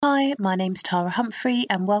Hi, my name's Tara Humphrey,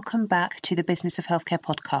 and welcome back to the Business of Healthcare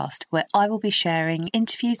podcast, where I will be sharing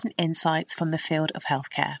interviews and insights from the field of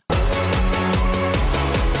healthcare.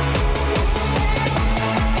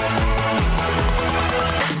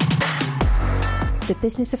 The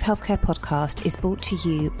Business of Healthcare podcast is brought to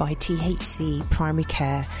you by THC Primary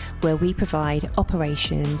Care, where we provide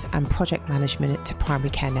operations and project management to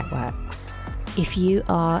primary care networks. If you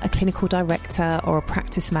are a clinical director or a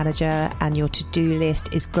practice manager and your to-do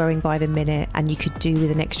list is growing by the minute and you could do with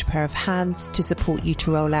an extra pair of hands to support you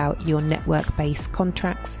to roll out your network-based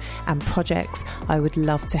contracts and projects, I would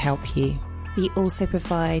love to help you. We also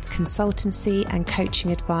provide consultancy and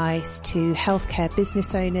coaching advice to healthcare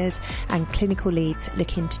business owners and clinical leads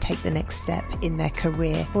looking to take the next step in their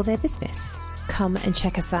career or their business. Come and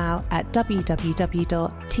check us out at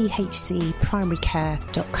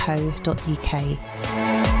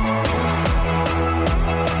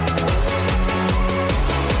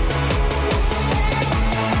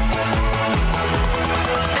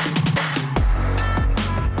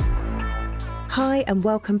Hi, and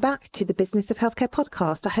welcome back to the Business of Healthcare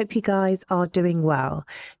podcast. I hope you guys are doing well.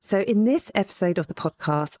 So in this episode of the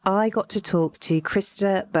podcast, I got to talk to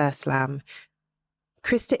Krista Burslam.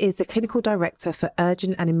 Krista is a clinical director for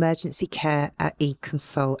urgent and emergency care at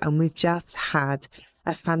eConsult, and we've just had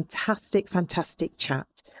a fantastic chat.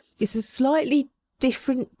 It's a slightly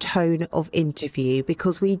different tone of interview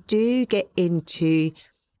because we do get into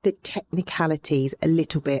the technicalities a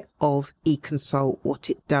little bit of eConsult, what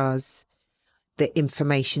it does, the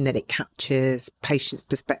information that it captures, patient's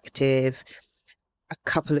perspective. A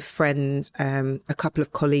couple of friends, a couple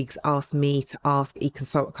of colleagues asked me to ask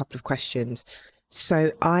eConsult a couple of questions.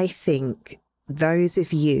 So I think those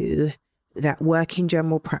of you that work in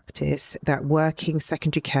general practice, that work in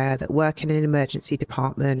secondary care, that work in an emergency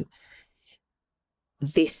department,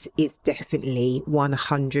 this is definitely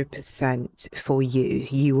 100% for you.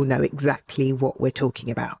 You will know exactly what we're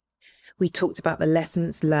talking about. We talked about the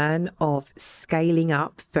lessons learned of scaling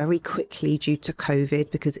up very quickly due to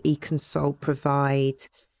COVID because eConsult provide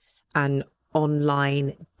an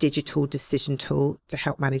online digital decision tool to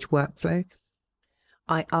help manage workflow.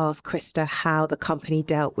 I asked Krista how the company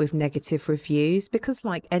dealt with negative reviews because,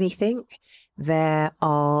 like anything, there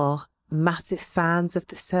are massive fans of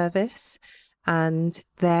the service and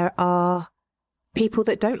there are people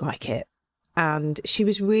that don't like it. And she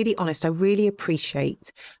was really honest. I really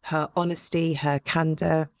appreciate her honesty, her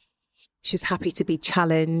candor. She was happy to be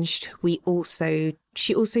challenged.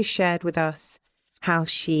 She also shared with us how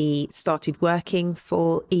she started working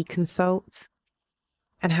for eConsult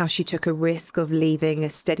and how she took a risk of leaving a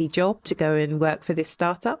steady job to go and work for this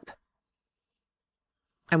startup.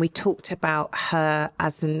 And we talked about her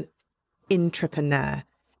as an entrepreneur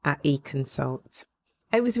at eConsult.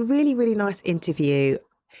 It was a really, really nice interview.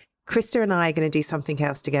 Krista and I are going to do something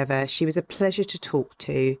else together. She was a pleasure to talk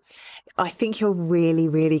to. I think you're really,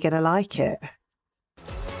 really going to like it.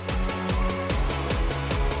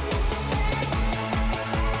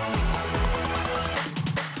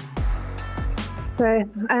 So,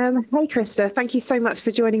 hey Krista, thank you so much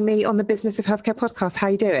for joining me on the Business of Healthcare podcast. How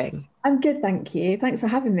are you doing? I'm good, thank you. Thanks for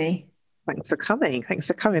having me. Thanks for coming.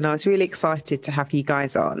 I was really excited to have you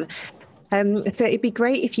guys on. So it'd be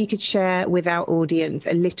great if you could share with our audience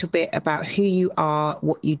a little bit about who you are,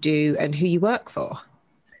 what you do, and who you work for.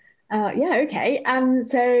 Okay.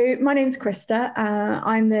 So my name's Krista.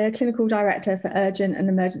 I'm the clinical director for urgent and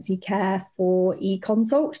emergency care for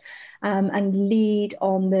eConsult and lead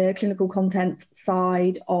on the clinical content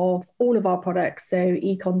side of all of our products. So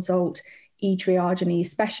eConsult, eTriage and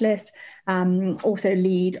eSpecialist, also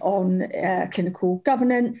lead on clinical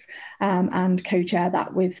governance and co-chair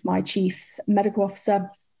that with my chief medical officer.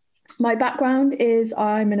 My background is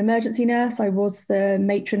I'm an emergency nurse. I was the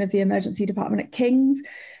matron of the emergency department at King's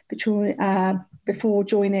before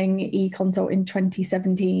joining eConsult in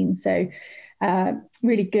 2017. So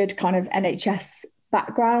really good kind of NHS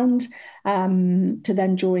background to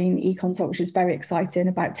then join eConsult, which is very exciting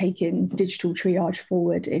about taking digital triage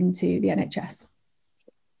forward into the NHS.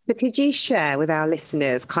 So could you share with our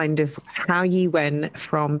listeners kind of how you went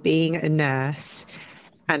from being a nurse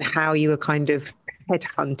and how you were kind of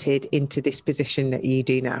headhunted into this position that you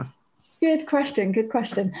do now? Good question.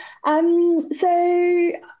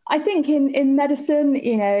 So I think in medicine,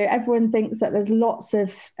 everyone thinks that there's lots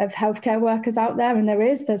of healthcare workers out there, and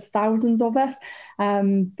there's thousands of us,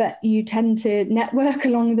 but you tend to network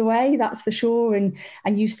along the way, that's for sure. And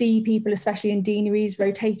you see people, especially in deaneries,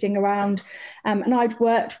 rotating around. And I'd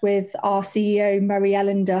worked with our CEO, Murray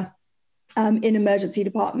Ellender, in emergency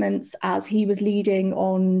departments as he was leading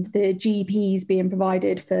on the GPs being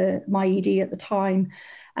provided for my ED at the time.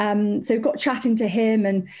 So got chatting to him,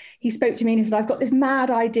 and he spoke to me and he said, I've got this mad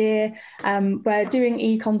idea. We're doing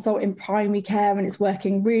e-consult in primary care and it's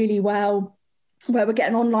working really well, where we're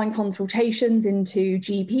getting online consultations into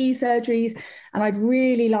GP surgeries. And I'd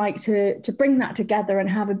really like to bring that together and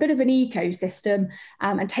have a bit of an ecosystem,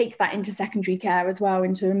 and take that into secondary care as well,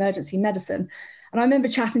 into emergency medicine. And I remember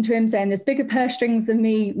chatting to him saying, there's bigger purse strings than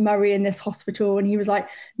me, Murray, in this hospital. And he was like,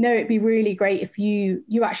 no, it'd be really great if you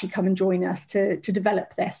actually come and join us to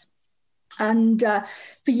develop this. And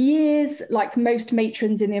for years, like most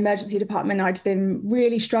matrons in the emergency department, I'd been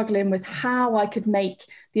really struggling with how I could make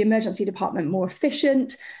the emergency department more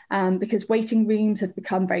efficient, because waiting rooms had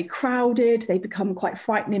become very crowded. They become quite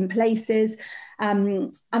frightening places.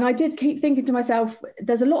 And I did keep thinking to myself,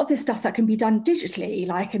 there's a lot of this stuff that can be done digitally,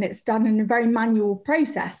 and it's done in a very manual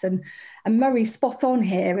process. And Murray's spot on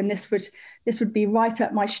here. And this would be right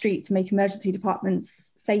up my street to make emergency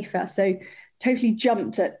departments safer. So totally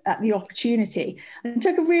jumped at the opportunity and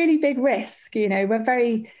took a really big risk. We're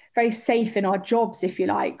very, very safe in our jobs, if you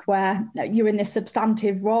like, where you're in this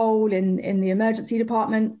substantive role in the emergency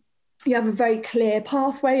department. You have a very clear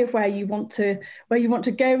pathway of where you want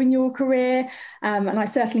to go in your career. And I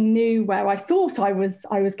certainly knew where I thought I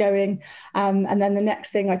was going. And then the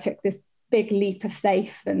next thing, I took this big leap of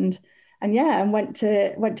faith and went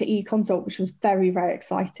to e-consult, which was very, very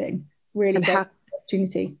exciting. Really great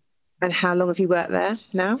opportunity. And how long have you worked there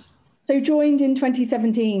now? So joined in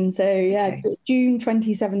 2017. So okay. June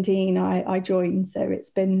 2017, I joined. So it's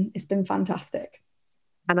been fantastic.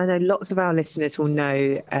 And I know lots of our listeners will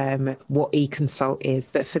know what e-consult is,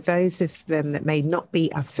 but for those of them that may not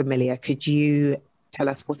be as familiar, could you tell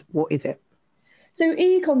us what is it? So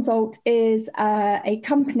e-consult is a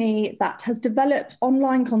company that has developed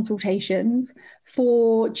online consultations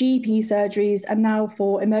for GP surgeries and now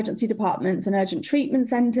for emergency departments and urgent treatment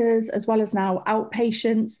centres, as well as now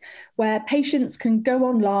outpatients, where patients can go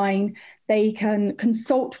online, they can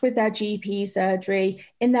consult with their GP surgery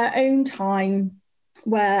in their own time,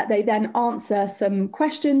 where they then answer some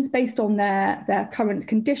questions based on their current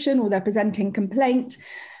condition or their presenting complaint.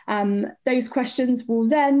 Those questions will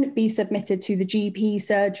then be submitted to the GP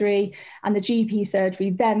surgery, and the GP surgery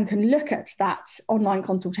then can look at that online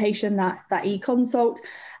consultation, that e-consult,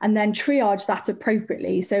 and then triage that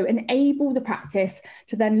appropriately. So enable the practice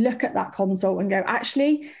to then look at that consult and go,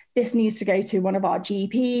 actually, this needs to go to one of our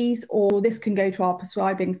GPs, or this can go to our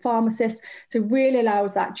prescribing pharmacist. So really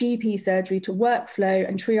allows that GP surgery to workflow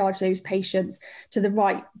and triage those patients to the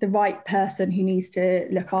right person who needs to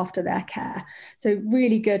look after their care. So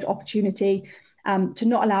really good opportunity to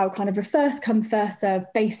not allow kind of a first come, first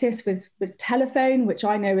serve basis with telephone, which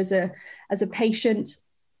I know as a patient,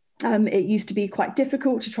 it used to be quite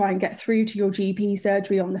difficult to try and get through to your GP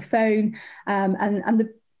surgery on the phone, and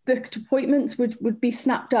the booked appointments would be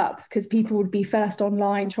snapped up because people would be first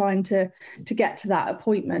online trying to get to that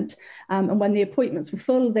appointment. And when the appointments were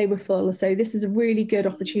full, they were full. So this is a really good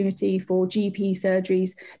opportunity for GP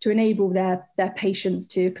surgeries to enable their patients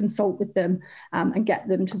to consult with them, and get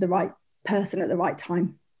them to the right person at the right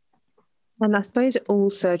time. And I suppose all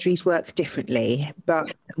surgeries work differently,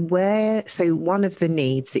 but one of the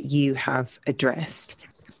needs that you have addressed,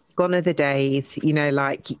 gone are the days, it's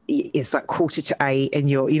like 7:45 and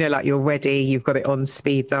you're ready, you've got it on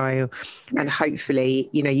speed dial, and hopefully,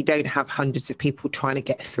 you don't have hundreds of people trying to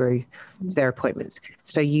get through their appointments.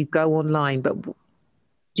 So you go online, but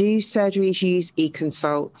do surgeries use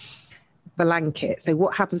e-consult blanket? So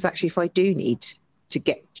what happens actually if I do need to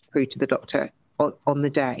get through to the doctor on the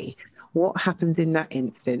day? What happens in that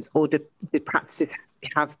instance? Or do practices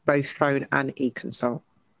have both phone and e-consult?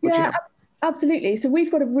 Yeah, absolutely. So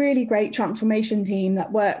we've got a really great transformation team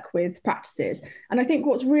that work with practices. And I think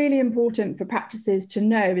what's really important for practices to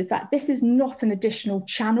know is that this is not an additional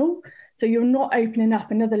channel. So you're not opening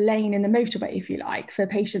up another lane in the motorway, if you like, for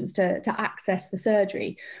patients to access the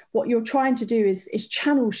surgery. What you're trying to do is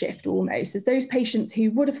channel shift almost, as those patients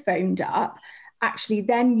who would have phoned up actually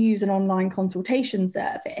then use an online consultation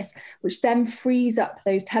service, which then frees up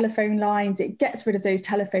those telephone lines. It gets rid of those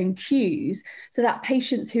telephone queues so that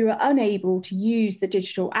patients who are unable to use the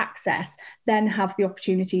digital access then have the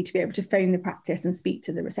opportunity to be able to phone the practice and speak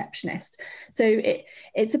to the receptionist. So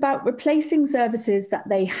it's about replacing services that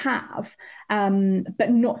they have, but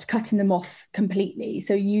not cutting them off completely.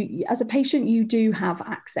 So you, as a patient, you do have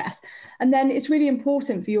access. And then it's really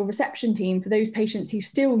important for your reception team, for those patients who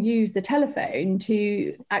still use the telephone,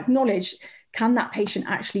 to acknowledge can that patient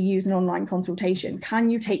actually use an online consultation? Can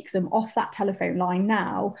you take them off that telephone line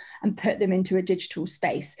now and put them into a digital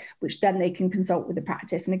space, which then they can consult with the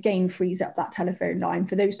practice, and again frees up that telephone line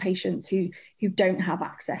for those patients who don't have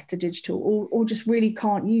access to digital or just really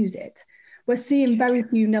can't use it. We're seeing very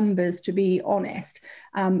few numbers, to be honest,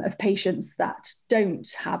 of patients that don't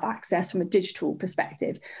have access from a digital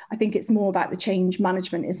perspective. I think it's more about the change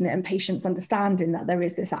management, isn't it? And patients understanding that there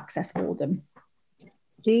is this access for them.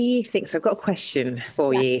 Do you think so? I've got a question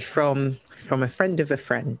for you from a friend of a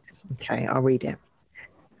friend. Okay, I'll read it.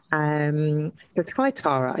 So, hi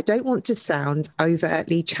Tara, I don't want to sound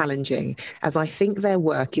overtly challenging, as I think their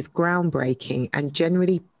work is groundbreaking and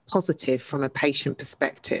generally positive from a patient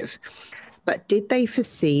perspective. But did they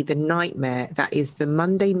foresee the nightmare that is the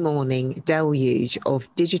Monday morning deluge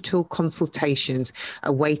of digital consultations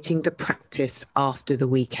awaiting the practice after the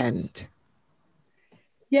weekend?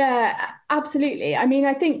 Yeah, absolutely. I mean,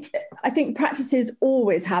 I think practices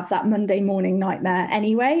always have that Monday morning nightmare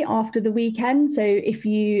anyway after the weekend. So if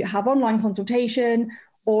you have online consultation,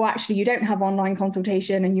 or actually you don't have online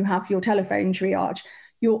consultation and you have your telephone triage,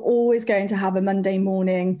 you're always going to have a Monday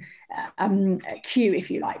morning queue, if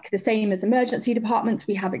you like. The same as emergency departments,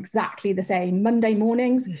 we have exactly the same. Monday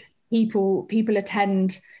mornings, people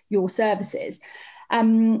attend your services.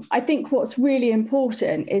 I think what's really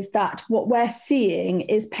important is that what we're seeing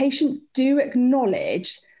is patients do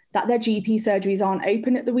acknowledge that their GP surgeries aren't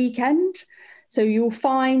open at the weekend. So you'll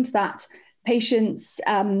find that patients,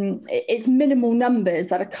 it's minimal numbers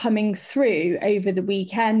that are coming through over the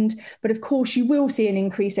weekend. But of course, you will see an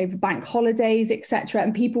increase over bank holidays, etc.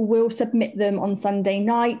 And people will submit them on Sunday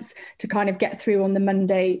nights to kind of get through on the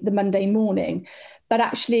Monday morning. But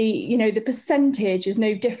actually, you know, the percentage is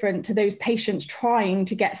no different to those patients trying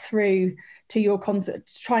to get through to your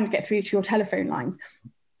trying to get through to your telephone lines.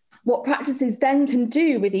 What practices then can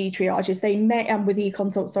do with e-triage is with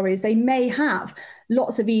e-consults, is they may have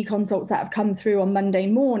lots of e-consults that have come through on Monday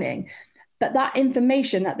morning, but that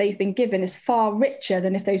information that they've been given is far richer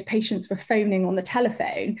than if those patients were phoning on the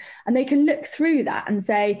telephone. And they can look through that and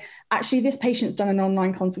say, actually, this patient's done an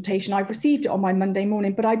online consultation. I've received it on my Monday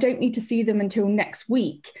morning, but I don't need to see them until next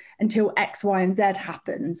week, until X, Y, and Z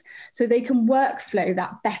happens. So they can workflow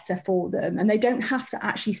that better for them. And they don't have to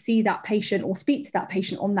actually see that patient or speak to that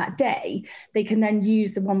patient on that day. They can then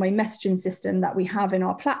use the one-way messaging system that we have in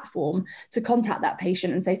our platform to contact that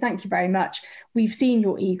patient and say, thank you very much. We've seen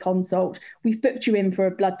your e-consult. We've booked you in for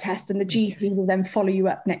a blood test, and the GP will then follow you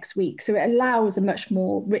up next week. So it allows a much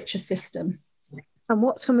more richer system. And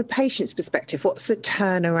what's from a patient's perspective, what's the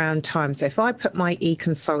turnaround time? So if I put my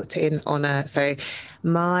e-consult in so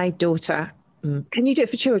my daughter, can you do it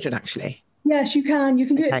for children actually? Yes, you can. You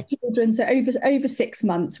can do it for children. So over 6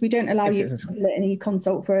 months. We don't allow you to do an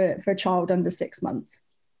e-consult for a child under 6 months.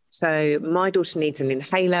 So my daughter needs an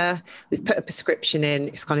inhaler. We've put a prescription in.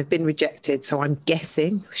 It's kind of been rejected. So I'm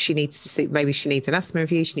guessing maybe she needs an asthma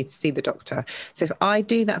review. She needs to see the doctor. So if I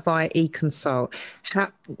do that via e-consult,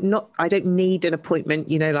 I don't need an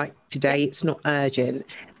appointment, like today, it's not urgent.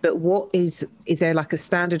 But is there like a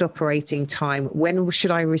standard operating time? When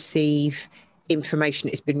should I receive information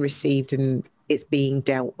it's been received and it's being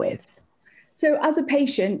dealt with? So as a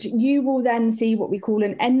patient, you will then see what we call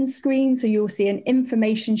an end screen. So you'll see an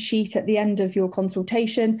information sheet at the end of your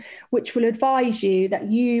consultation, which will advise you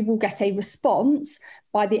that you will get a response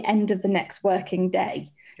by the end of the next working day.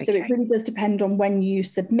 Okay. So it really does depend on when you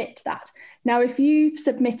submit that. Now, if you've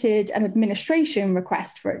submitted an administration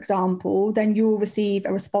request, for example, then you'll receive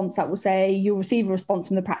a response that will say you'll receive a response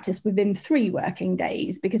from the practice within 3 working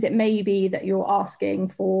days, because it may be that you're asking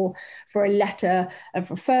for a letter of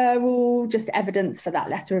referral, just evidence for that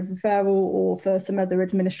letter of referral, or for some other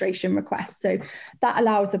administration request. So that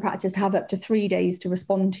allows the practice to have up to 3 days to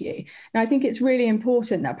respond to you. Now, I think it's really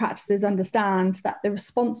important that practices understand that the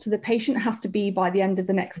response to the patient has to be by the end of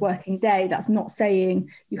the next working day. That's not saying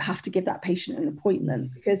you have to give that patient an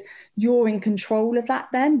appointment, because you're in control of that.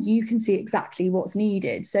 Then you can see exactly what's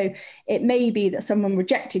needed. So it may be that someone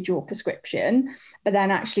rejected your prescription, but then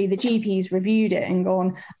actually the GP's reviewed it and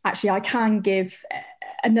gone, actually, I can give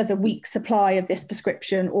another week's supply of this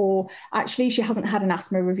prescription, or actually she hasn't had an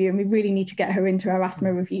asthma review and we really need to get her into our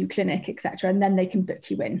asthma review clinic, etc. And then they can book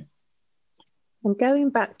you in. And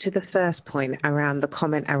going back to the first point around the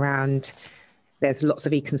comment around there's lots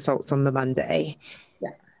of e-consults on the Monday. Yeah.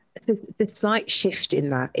 The slight shift in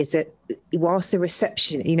that is that whilst the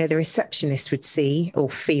receptionist would see or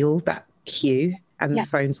feel that queue and the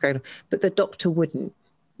phone's going on, but the doctor wouldn't.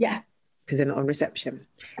 Yeah. because they're not on reception.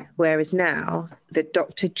 Whereas now the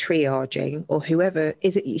doctor triaging, or whoever,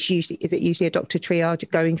 is it usually a doctor triage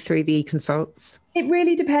going through the consults? It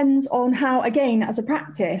really depends on how, again, as a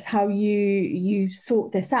practice, how you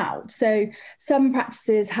sort this out. So some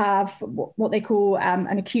practices have what they call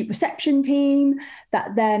an acute reception team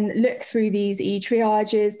that then look through these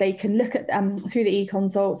e-triages. They can look at through the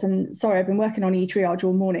e-consults. And sorry, I've been working on e-triage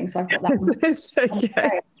all morning, so I've got that.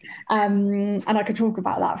 Okay. And I could talk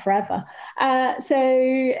about that forever. So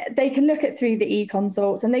they can look at through the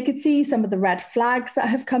e-consults and they could see some of the red flags that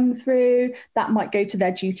have come through. That might go to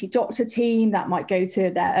their duty doctor team. That might go to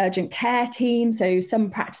their urgent care team. So some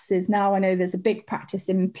practices now, I know there's a big practice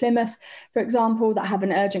in Plymouth, for example, that have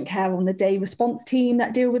an urgent care on the day response team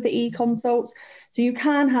that deal with the e-consults. So you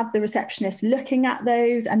can have the receptionist looking at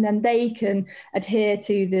those, and then they can adhere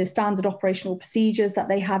to the standard operational procedures that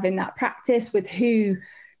they have in that practice with who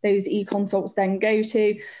those e-consults then go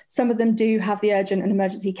to. Some of them do have the urgent and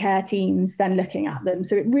emergency care teams then looking at them.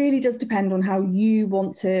 So it really does depend on how you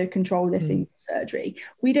want to control this in surgery.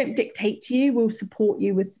 We don't dictate to you, we'll support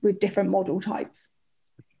you with different model types.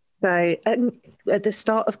 So at the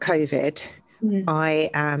start of COVID, I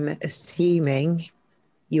am assuming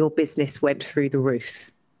your business went through the roof.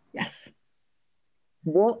 Yes.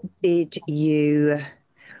 What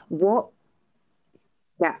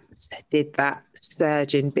gaps did that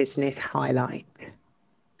surge in business highlight?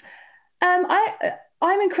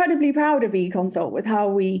 I'm incredibly proud of eConsult with how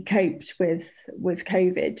we coped with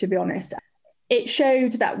COVID, to be honest. It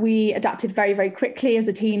showed that we adapted very, very quickly as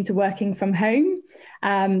a team to working from home.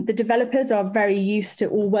 The developers are very used to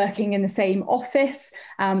all working in the same office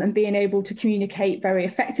and being able to communicate very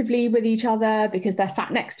effectively with each other because they're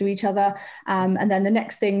sat next to each other. And then the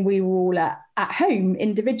next thing, we were all at home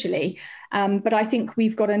individually. But I think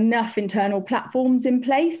we've got enough internal platforms in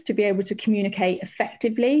place to be able to communicate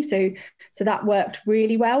effectively. So that worked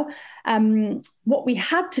really well. What we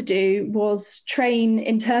had to do was train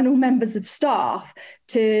internal members of staff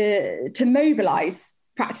to mobilise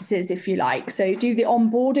practices, if you like. So do the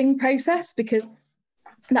onboarding process, because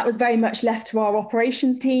that was very much left to our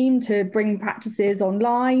operations team to bring practices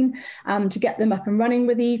online, to get them up and running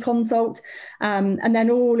with eConsult. And then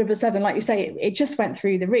all of a sudden, like you say, it just went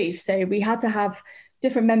through the roof. So we had to have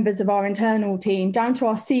different members of our internal team, down to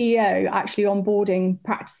our CEO, actually onboarding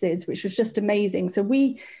practices, which was just amazing. So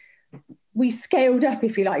we scaled up,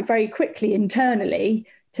 if you like, very quickly internally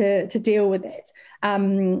to deal with it.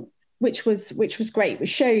 Which was great, which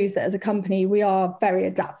shows that as a company, we are very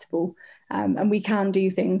adaptable and we can do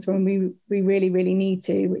things when we really, really need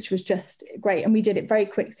to, which was just great. And we did it very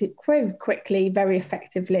quickly, very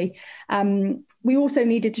effectively. We also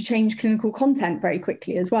needed to change clinical content very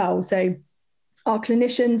quickly as well. So our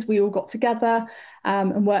clinicians, we all got together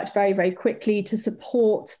and worked very, very quickly to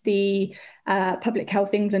support the Public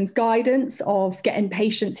Health England guidance of getting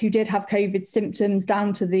patients who did have COVID symptoms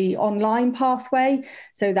down to the online pathway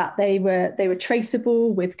so that they were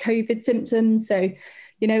traceable with COVID symptoms. So,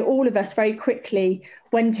 you know, all of us very quickly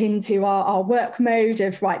went into our work mode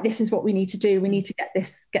of, right, this is what we need to do. We need to get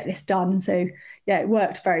this done. So, yeah, it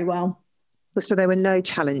worked very well. So there were no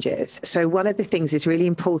challenges. So one of the things is really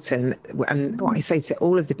important, and what I say to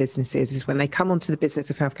all of the businesses is when they come onto the Business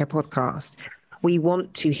of Healthcare podcast, we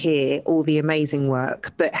want to hear all the amazing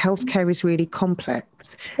work, but healthcare is really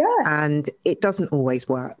complex and it doesn't always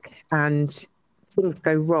work and things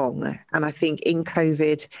go wrong. And I think in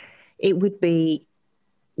COVID,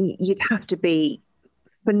 you'd have to be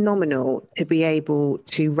phenomenal to be able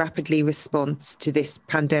to rapidly respond to this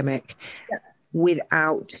pandemic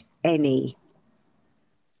without any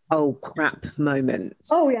oh crap moments.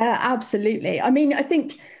 Oh yeah, absolutely. I mean, I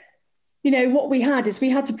think, you know, what we had is we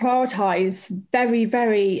had to prioritize very,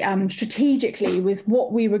 very strategically with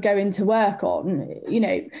what we were going to work on. You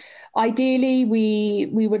know, ideally, we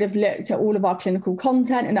would have looked at all of our clinical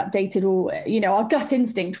content and updated all, you know, our gut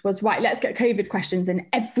instinct was, right, let's get COVID questions in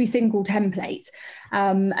every single template.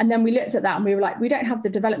 And then we looked at that and we were like, we don't have the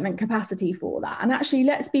development capacity for that. And actually,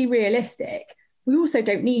 let's be realistic. We also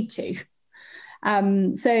don't need to.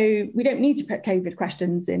 So we don't need to put COVID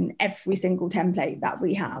questions in every single template that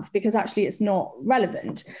we have because actually it's not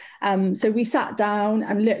relevant. So we sat down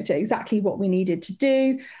and looked at exactly what we needed to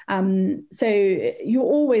do. So you're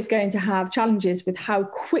always going to have challenges with how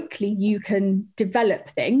quickly you can develop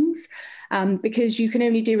things because you can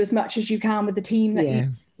only do as much as you can with the team that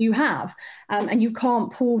you have. And you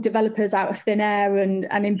can't pull developers out of thin air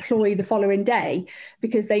and employ the following day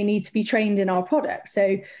because they need to be trained in our product.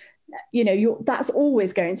 So you know, that's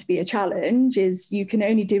always going to be a challenge, is you can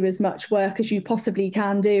only do as much work as you possibly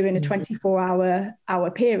can do in a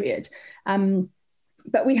 24-hour period.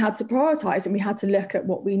 But we had to prioritize, and we had to look at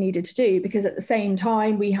what we needed to do, because at the same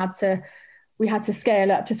time we had to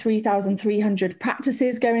scale up to 3,300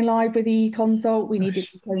 practices going live with eConsult. We needed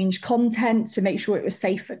to change content to make sure it was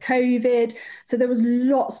safe for COVID. So there was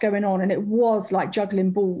lots going on, and it was like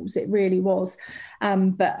juggling balls. It really was.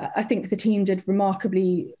 But I think the team did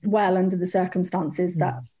remarkably well under the circumstances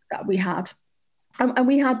that we had. And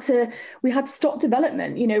we had to stop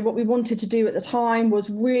development. You know, what we wanted to do at the time was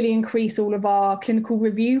really increase all of our clinical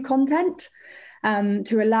review content,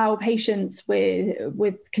 to allow patients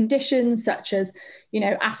with conditions such as, you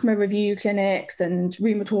know, asthma review clinics and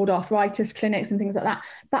rheumatoid arthritis clinics and things like that.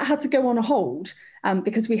 That had to go on a hold,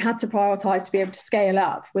 because we had to prioritize to be able to scale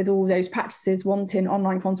up with all those practices wanting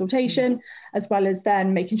online consultation, as well as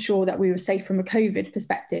then making sure that we were safe from a COVID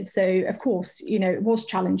perspective. So, of course, you know, it was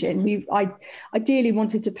challenging. I ideally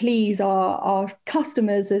wanted to please our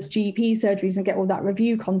customers as GP surgeries and get all that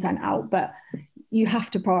review content out, but you have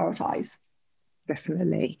to prioritize.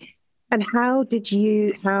 Definitely. And how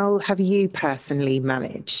have you personally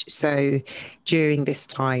managed? So during this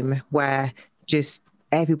time where just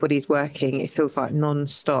everybody's working, it feels like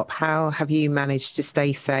non-stop, how have you managed to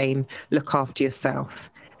stay sane, look after yourself,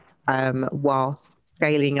 whilst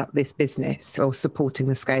scaling up this business or supporting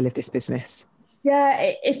the scale of this business? Yeah,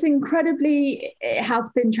 it has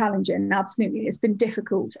been challenging. Absolutely. It's been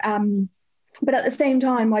difficult. But at the same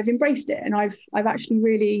time, I've embraced it, and I've actually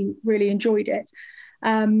really, really enjoyed it.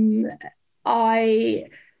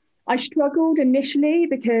 I struggled initially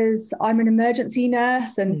because I'm an emergency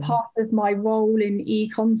nurse, and part of my role in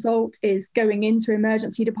eConsult is going into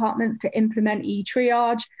emergency departments to implement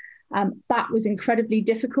e-triage. That was incredibly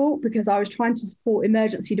difficult because I was trying to support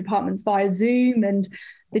emergency departments via Zoom, and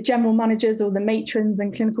the general managers or the matrons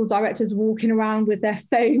and clinical directors walking around with their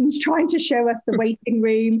phones trying to show us the waiting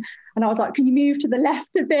room. And I was like, can you move to the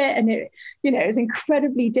left a bit? And it was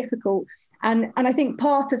incredibly difficult. And I think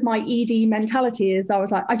part of my ED mentality is I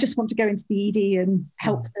was like, I just want to go into the ED and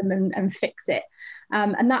help them and fix it.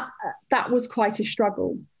 And that was quite a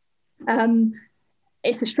struggle.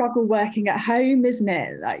 It's a struggle working at home, isn't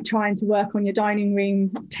it? Like trying to work on your dining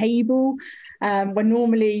room table, when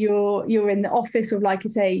normally you're in the office, or like I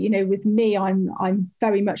say, you know, with me, I'm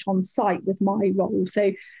very much on site with my role.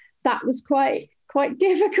 So that was quite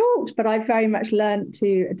difficult, but I've very much learned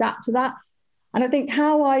to adapt to that. And I think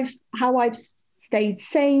how I've stayed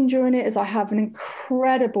sane during it is I have an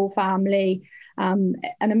incredible family, an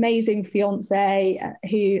amazing fiance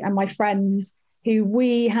and my friends, who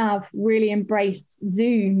we have really embraced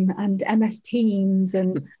Zoom and MS Teams.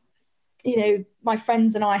 And, you know, my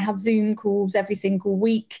friends and I have Zoom calls every single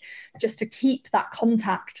week just to keep that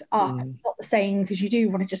contact up. Not the same, because you do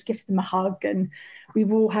want to just give them a hug. And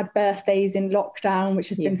we've all had birthdays in lockdown, which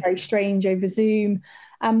has been very strange over Zoom.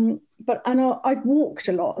 But I've walked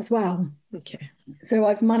a lot as well. Okay. So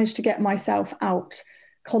I've managed to get myself out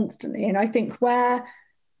constantly. And I think where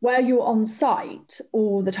you're on site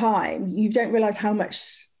all the time, you don't realize how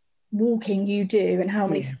much walking you do and how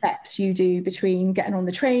many steps you do between getting on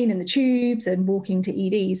the train and the tubes and walking to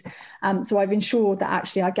EDs. So I've ensured that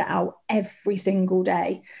actually I get out every single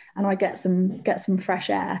day and I get some fresh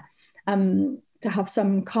air, to have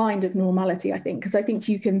some kind of normality, I think, because I think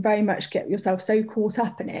you can very much get yourself so caught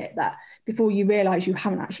up in it that before you realize you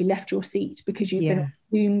haven't actually left your seat because you've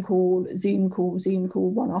been on Zoom call,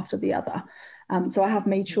 one after the other. So I have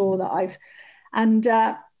made sure that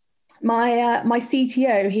my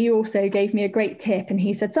CTO, he also gave me a great tip, and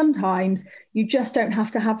he said, sometimes you just don't have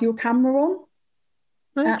to have your camera on.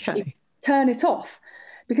 Okay. Turn it off.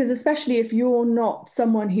 Because especially if you're not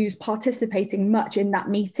someone who's participating much in that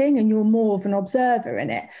meeting and you're more of an observer in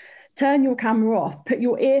it, turn your camera off, put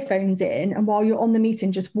your earphones in, and while you're on the meeting,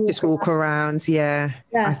 just walk around. Yeah.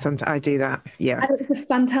 I do that. Yeah. And it's a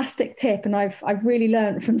fantastic tip. And I've really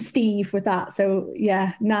learned from Steve with that. So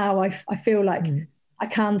yeah, now I feel like I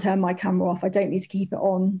can turn my camera off. I don't need to keep it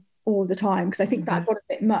on all the time, because I think that got a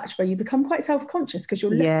bit much where you become quite self-conscious because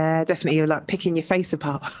you're definitely, you're like picking your face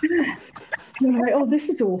apart. You're like, oh, this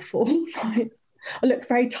is awful. I look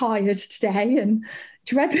very tired today and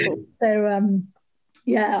dreadful. So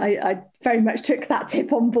I very much took that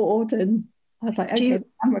tip on board, and I was like, okay, the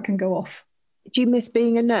camera can go off. Do you miss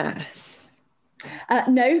being a nurse?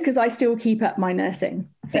 No, because I still keep up my nursing.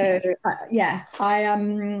 So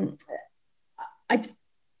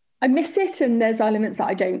I miss it, and there's elements that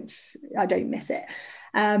I don't miss it.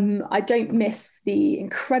 I don't miss the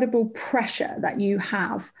incredible pressure that you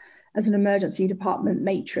have as an emergency department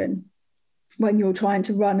matron when you're trying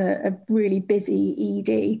to run a really busy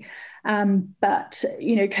ED. But,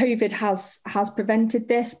 you know, COVID has prevented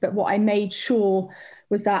this. But what I made sure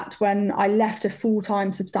was that when I left a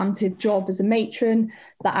full-time substantive job as a matron,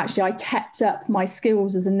 that actually I kept up my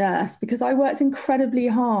skills as a nurse, because I worked incredibly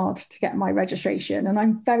hard to get my registration, and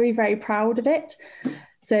I'm very, very proud of it.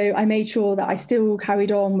 So I made sure that I still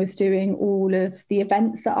carried on with doing all of the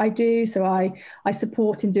events that I do. So I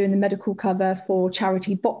support in doing the medical cover for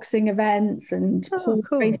charity boxing events and horse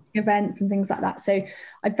racing events and things like that. So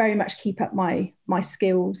I very much keep up my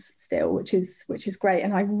skills still, which is great.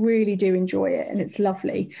 And I really do enjoy it, and it's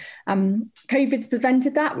lovely. COVID's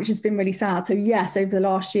prevented that, which has been really sad. So yes, over the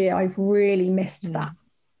last year, I've really missed that.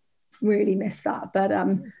 But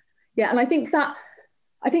yeah, and I think that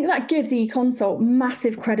gives eConsult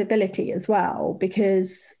massive credibility as well,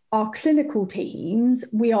 because our clinical teams,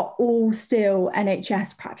 we are all still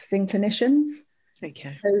NHS practicing clinicians.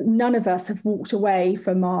 Okay. So none of us have walked away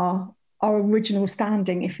from our original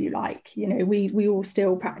standing, if you like. You know, we all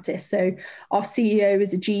still practice. So our CEO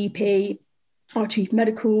is a GP, our chief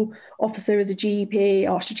medical officer is a GP,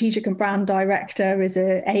 our strategic and brand director is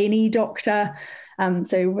a A&E doctor.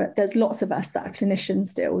 So there's lots of us that are clinicians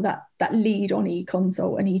still that lead on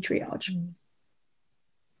eConsult and eTriage.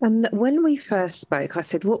 And when we first spoke, I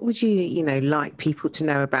said, what would you like people to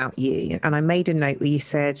know about you? And I made a note where you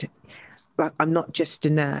said, like, I'm not just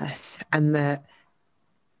a nurse, and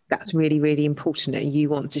that's really, really important. And you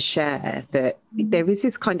want to share that there is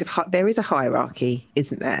this kind of, there is a hierarchy,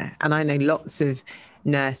 isn't there? And I know lots of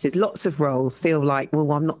nurses, lots of roles feel like,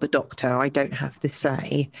 well, I'm not the doctor, I don't have the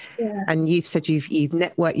say. Yeah. And you've said you've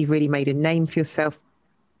networked, you've really made a name for yourself,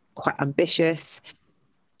 quite ambitious.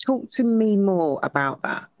 Talk to me more about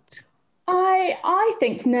that. I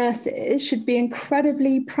think nurses should be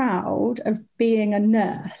incredibly proud of being a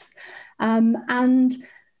nurse. And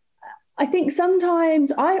I think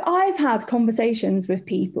sometimes I've had conversations with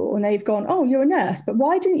people and they've gone, oh, you're a nurse, but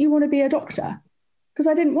why didn't you want to be a doctor? Because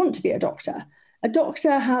I didn't want to be a doctor. A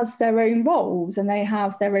doctor has their own roles and they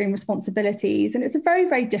have their own responsibilities, and it's a very,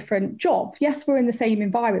 very different job. Yes, we're in the same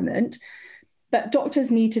environment, but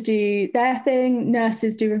doctors need to do their thing.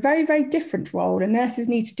 Nurses do a very, very different role, and nurses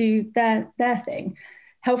need to do their thing.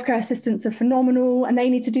 Healthcare assistants are phenomenal, and they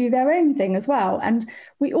need to do their own thing as well. And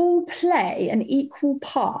we all play an equal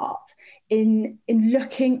part in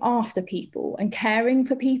looking after people and caring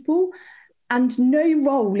for people, and no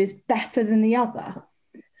role is better than the other.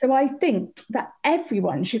 So I think that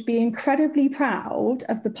everyone should be incredibly proud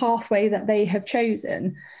of the pathway that they have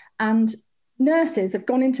chosen. And nurses have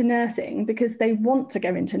gone into nursing because they want to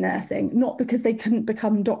go into nursing, not because they couldn't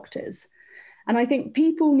become doctors. And I think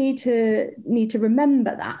people need to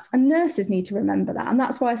remember that, and nurses need to remember that. And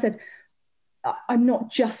that's why I said, I'm not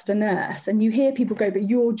just a nurse. And you hear people go, but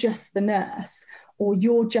you're just the nurse, or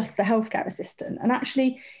you're just the healthcare assistant. And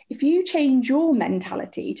actually, if you change your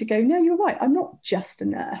mentality to go, no, you're right, I'm not just a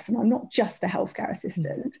nurse and I'm not just a healthcare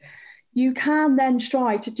assistant, you can then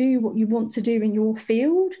strive to do what you want to do in your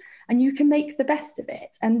field, and you can make the best of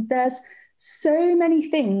it. And there's so many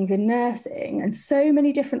things in nursing and so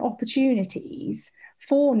many different opportunities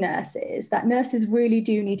for nurses that nurses really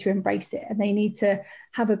do need to embrace it, and they need to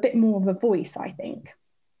have a bit more of a voice, I think.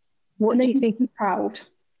 What do you think? Be proud.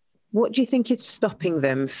 What do you think is stopping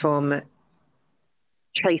them from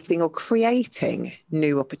chasing or creating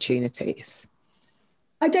new opportunities?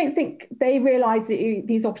 I don't think they realise that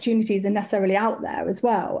these opportunities are necessarily out there as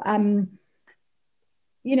well. I've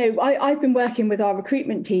been working with our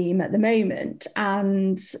recruitment team at the moment,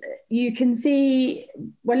 and you can see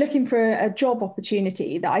we're looking for a job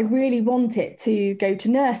opportunity that I really want it to go to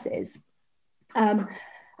nurses. And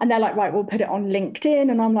they're like, right, we'll put it on LinkedIn.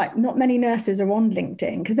 And I'm like, not many nurses are on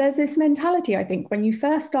LinkedIn, because there's this mentality, I think, when you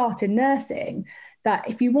first start in nursing, that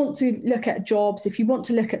if you want to look at jobs, if you want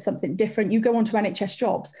to look at something different, you go onto NHS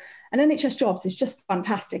Jobs. And NHS Jobs is just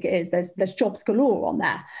fantastic. It is. There's jobs galore on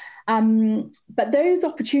there. But those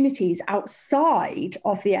opportunities outside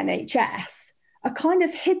of the NHS are kind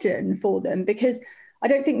of hidden for them, because I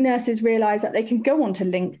don't think nurses realise that they can go onto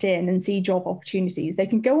LinkedIn and see job opportunities. They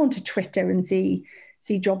can go onto Twitter and see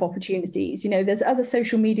job opportunities. There's other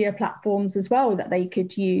social media platforms as well that they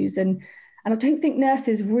could use. And I don't think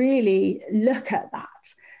nurses really look at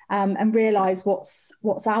that and realise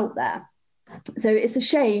what's out there. So it's a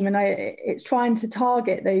shame, and it's trying to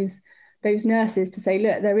target those nurses to say,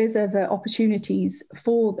 look, there is other opportunities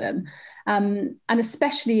for them. And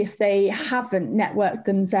especially if they haven't networked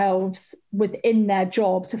themselves within their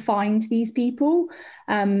job to find these people.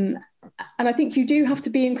 And I think you do have to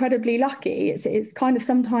be incredibly lucky. It's kind of,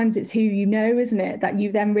 sometimes it's who you know, isn't it? That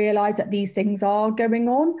you then realise that these things are going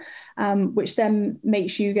on, which then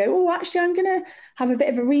makes you go, oh, actually, I'm going to have a bit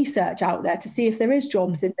of a research out there to see if there is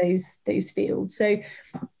jobs in those fields. So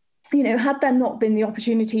had there not been the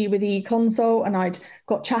opportunity with eConsult, and I'd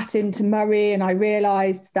got chatting to Murray, and I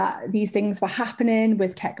realised that these things were happening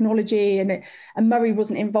with technology, and Murray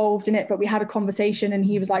wasn't involved in it, but we had a conversation, and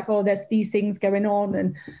he was like, "Oh, there's these things going on,"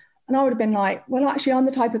 and I would have been like, "Well, actually, I'm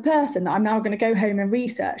the type of person that I'm now going to go home and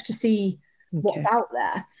research to see what's out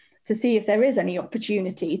there, to see if there is any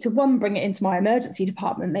opportunity to, one, bring it into my emergency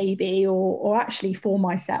department maybe, or actually for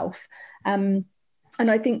myself." And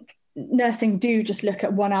I think nursing do just look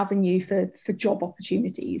at one avenue for job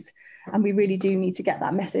opportunities, and we really do need to get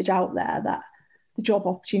that message out there that the job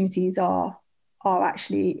opportunities are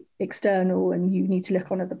actually external, and you need to look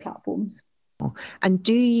on other platforms. And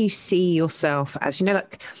do you see yourself as,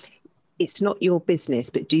 like, it's not your business,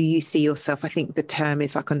 but do you see yourself, I think the term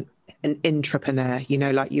is like an entrepreneur,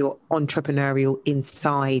 like you're entrepreneurial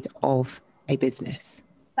inside of a business?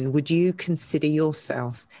 And would you consider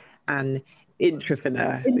yourself an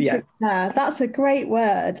entrepreneur? Yeah, that's a great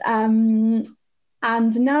word. And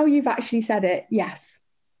now you've actually said it. Yes.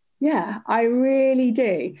 Yeah, I really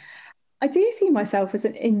do. I do see myself as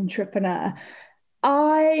an entrepreneur.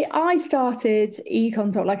 I started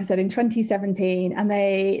eConsult, like I said, in 2017, and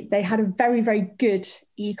they had a very, very good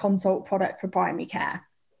eConsult product for primary care.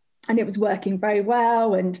 And it was working very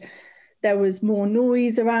well. And there was more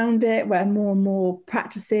noise around it, where more and more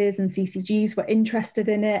practices and CCGs were interested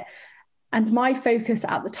in it. And my focus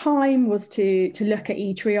at the time was to look at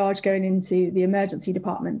e-triage going into the emergency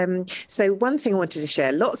department. So one thing I wanted to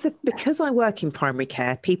share, because I work in primary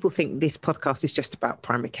care, people think this podcast is just about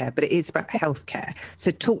primary care, but it is about healthcare.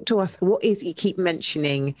 So talk to us, you keep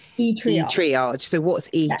mentioning e-triage. So what's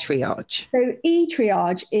e-triage? So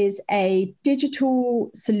e-triage is a digital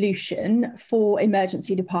solution for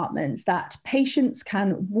emergency departments that patients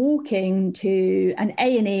can walk into an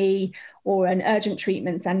A&E or an urgent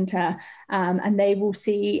treatment centre, and they will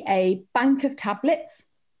see a bank of tablets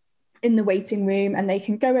in the waiting room, and they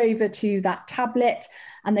can go over to that tablet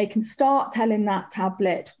and they can start telling that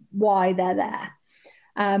tablet why they're there.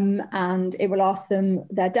 And it will ask them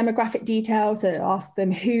their demographic details, it'll ask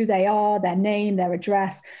them who they are, their name, their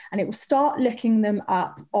address, and it will start looking them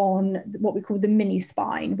up on what we call the mini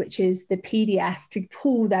spine, which is the PDS, to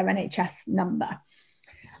pull their NHS number.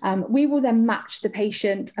 We will then match the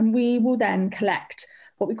patient, and we will then collect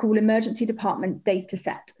what we call emergency department data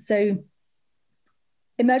set. So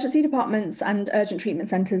emergency departments and urgent treatment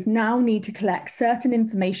centres now need to collect certain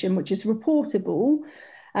information which is reportable,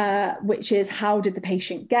 which is, how did the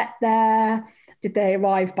patient get there? Did they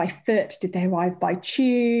arrive by foot? Did they arrive by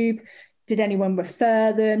tube? Did anyone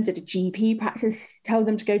refer them? Did a GP practice tell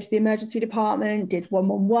them to go to the emergency department? Did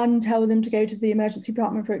 111 tell them to go to the emergency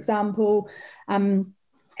department, for example?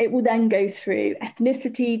 It will then go through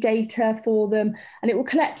ethnicity data for them, and it will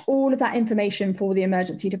collect all of that information for the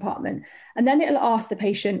emergency department. And then it'll ask the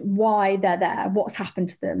patient why they're there, what's happened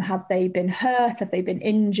to them. Have they been hurt? Have they been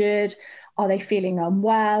injured? Are they feeling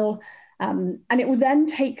unwell? And it will then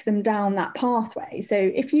take them down that pathway. So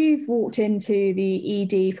if you've walked into the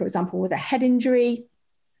ED, for example, with a head injury,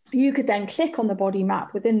 you could then click on the body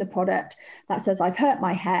map within the product that says, I've hurt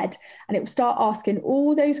my head. And it will start asking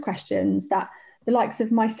all those questions that the likes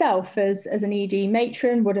of myself as an ED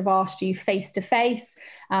matron would have asked you face-to-face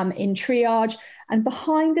in triage. And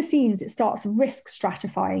behind the scenes, it starts risk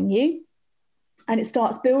stratifying you. And it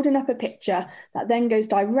starts building up a picture that then goes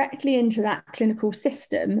directly into that clinical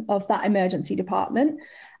system of that emergency department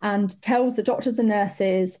and tells the doctors and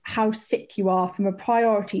nurses how sick you are from a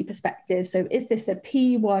priority perspective. So is this a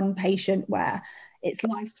P1 patient where it's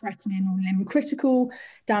life-threatening or limb critical,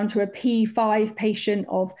 down to a P5 patient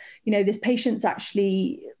of, this patient's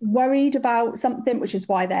actually worried about something, which is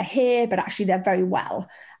why they're here, but actually they're very well.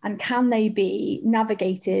 And can they be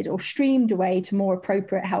navigated or streamed away to more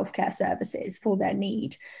appropriate healthcare services for their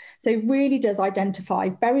need? So it really does identify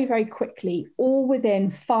very, very quickly, all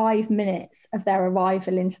within 5 minutes of their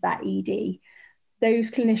arrival into that ED.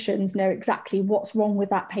 Those clinicians know exactly what's wrong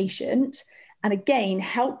with that patient, and again,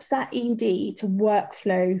 helps that ED to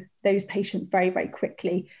workflow those patients very, very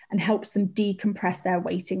quickly and helps them decompress their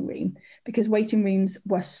waiting room, because waiting rooms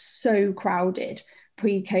were so crowded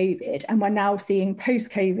pre-COVID, and we're now seeing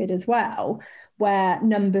post-COVID as well, where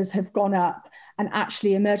numbers have gone up and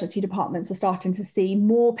actually emergency departments are starting to see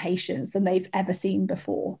more patients than they've ever seen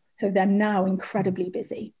before. So they're now incredibly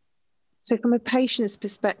busy. So from a patient's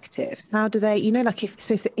perspective, how do they,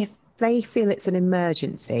 if they feel it's an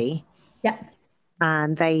emergency,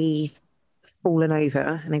 and they've fallen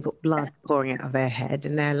over and they've got blood pouring out of their head,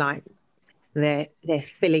 and they're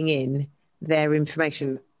filling in their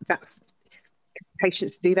information, that's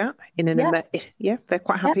patients do that in an they're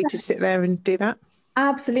quite happy to sit there and do that.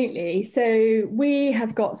 Absolutely. So we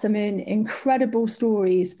have got some incredible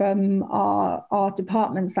stories from our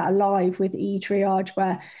departments that are live with e-triage,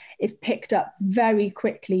 where it's picked up very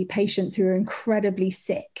quickly patients who are incredibly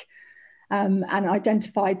sick, and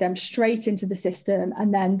identified them straight into the system.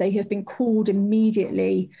 And then they have been called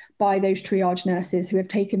immediately by those triage nurses who have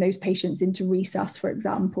taken those patients into resus, for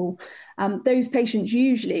example. Those patients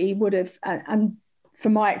usually would have, and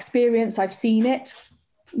from my experience, I've seen it,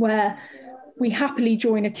 where we happily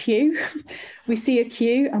join a queue. We see a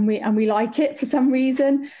queue and we like it for some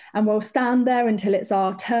reason, and we'll stand there until it's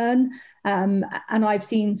our turn. And I've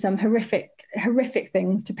seen some horrific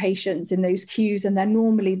things to patients in those queues, and they're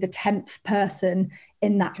normally the 10th person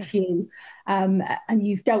in that queue. And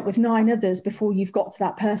you've dealt with 9 others before you've got to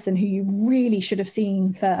that person who you really should have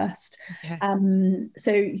seen first.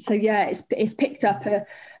 So yeah, it's picked up. A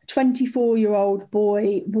 24-year-old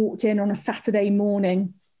boy walked in on a Saturday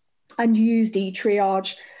morning and used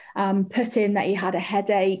e-triage, put in that he had a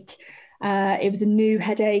headache. It was a new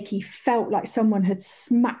headache. He felt like someone had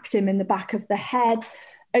smacked him in the back of the head.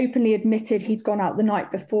 Openly admitted he'd gone out the night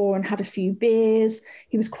before and had a few beers.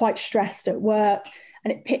 He was quite stressed at work,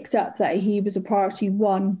 and it picked up that he was a priority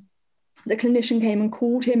 1. The clinician came and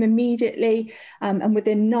called him immediately, and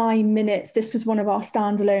within 9 minutes, this was one of our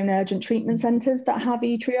standalone urgent treatment centres that have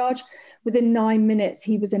e-triage. Within 9 minutes,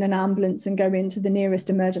 he was in an ambulance and going to the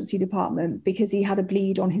nearest emergency department because he had a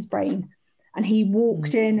bleed on his brain. And he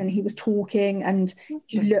walked in and he was talking, and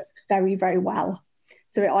he looked very, very well.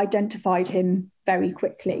 So it identified him very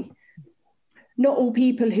quickly. Not all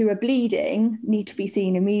people who are bleeding need to be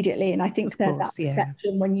seen immediately. And I think there's that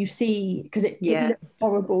perception when you see, because it looks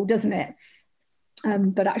horrible, doesn't it?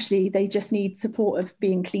 But actually, they just need support of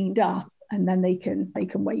being cleaned up, and then they can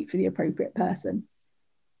wait for the appropriate person.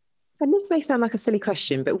 And this may sound like a silly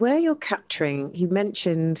question, but where you're capturing, you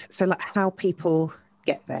mentioned, so like how people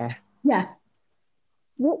get there. Yeah.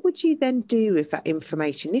 What would you then do with that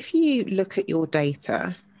information? If you look at your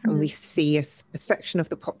data and we see a section of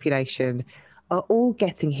the population are all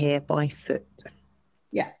getting here by foot.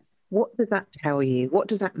 Yeah. What does that tell you? What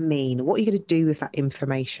does that mean? What are you going to do with that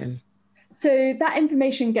information? So that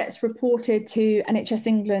information gets reported to NHS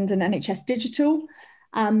England and NHS Digital.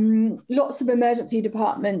 Lots of emergency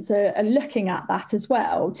departments are looking at that as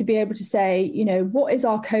well, to be able to say, you know, what is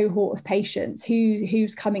our cohort of patients?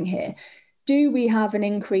 Who's coming here? Do we have an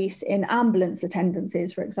increase in ambulance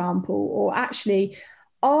attendances, for example? Or actually,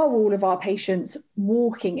 are all of our patients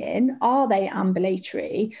walking in? Are they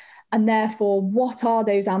ambulatory? And therefore, what are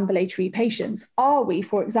those ambulatory patients? Are we,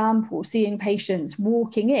 for example, seeing patients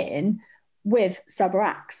walking in with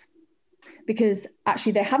subarachs? Because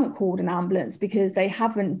actually they haven't called an ambulance because they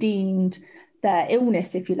haven't deemed their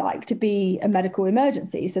illness, if you like, to be a medical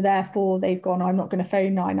emergency. So therefore they've gone, I'm not going to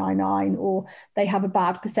phone 999, or they have a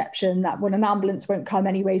bad perception that, well, an ambulance won't come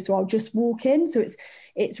anyway, so I'll just walk in. So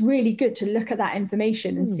it's really good to look at that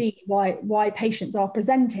information and see why patients are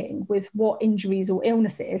presenting with what injuries or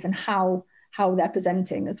illnesses and how they're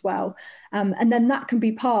presenting as well. And then that can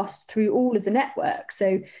be passed through all of the network.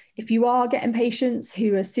 So if you are getting patients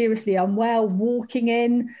who are seriously unwell walking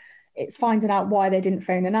in, it's finding out why they didn't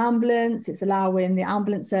phone an ambulance. It's allowing the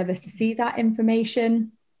ambulance service to see that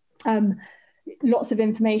information. Lots of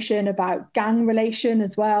information about gang relation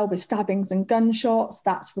as well, with stabbings and gunshots.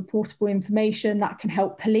 That's reportable information that can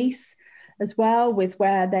help police as well, with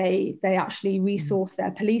where they actually resource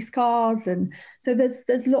their police cars. And so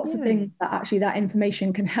there's lots of things that actually that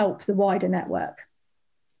information can help the wider network.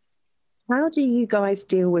 How do you guys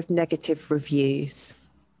deal with negative reviews?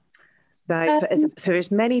 So for as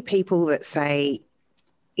many people that say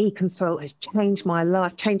eConsult has changed my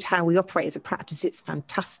life, changed how we operate as a practice, it's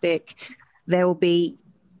fantastic, there will be,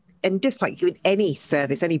 and just like with any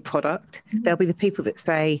service, any product, there'll be the people that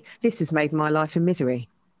say, this has made my life a misery.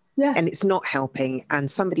 Yeah. And it's not helping. And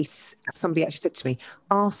somebody actually said to me,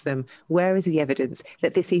 ask them, where is the evidence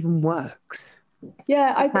that this even works?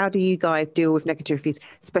 Yeah. How do you guys deal with negative reviews,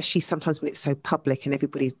 especially sometimes when it's so public and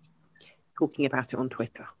everybody's talking about it on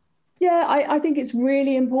Twitter? Yeah, I think it's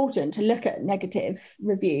really important to look at negative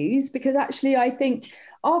reviews, because actually I think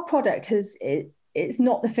our product it's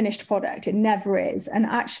not the finished product. It never is. And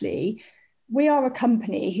actually, we are a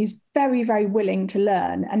company who's very, very willing to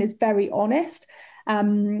learn and is very honest.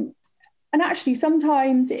 And actually,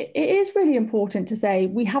 sometimes it is really important to say,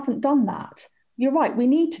 we haven't done that. You're right, we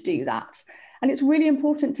need to do that. And it's really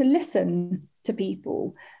important to listen to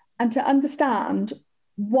people and to understand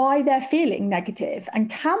why they're feeling negative, and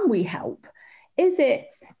can we help? Is it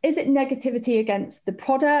negativity against the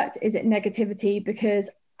product? Is it negativity because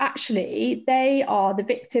actually they are the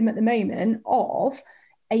victim at the moment of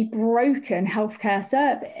a broken healthcare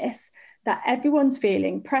service, that everyone's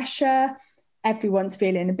feeling pressure, everyone's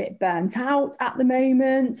feeling a bit burnt out at the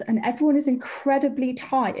moment, and everyone is incredibly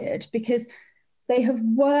tired because they have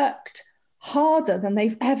worked harder than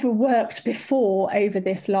they've ever worked before over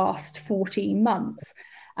this last 14 months.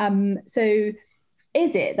 So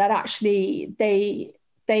is it that actually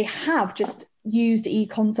they have just used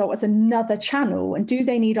eConsult as another channel, and do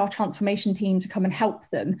they need our transformation team to come and help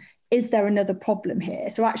them? Is there another problem here?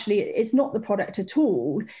 So actually it's not the product at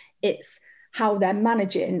all, it's how they're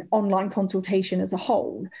managing online consultation as a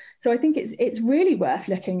whole. So I think it's really worth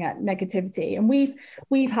looking at negativity. And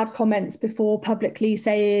we've had comments before publicly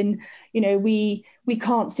saying, we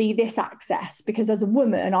can't see this access because as a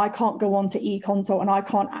woman, I can't go on to eConsult and I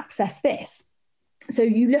can't access this. So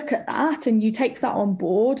you look at that and you take that on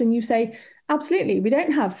board and you say, absolutely, we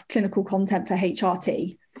don't have clinical content for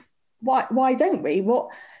HRT. Why don't we?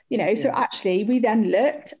 So actually we then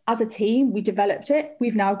looked as a team, we developed it.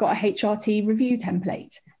 We've now got a HRT review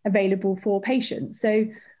template available for patients. So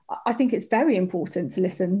I think it's very important to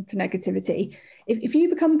listen to negativity. If you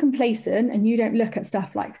become complacent and you don't look at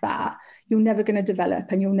stuff like that, you're never going to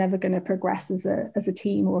develop and you're never going to progress as a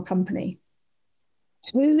team or a company.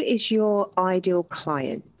 Who is your ideal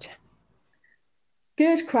client?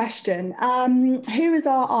 Good question. Who is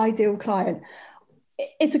our ideal client?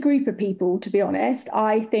 It's a group of people, to be honest.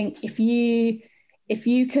 I think if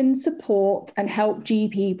you can support and help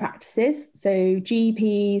GP practices, so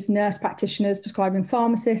GPs, nurse practitioners, prescribing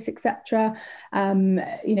pharmacists, etc.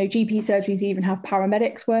 GP surgeries even have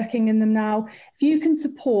paramedics working in them now. If you can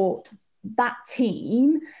support that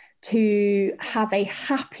team to have a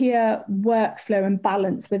happier workflow and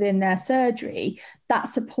balance within their surgery, that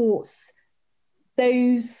supports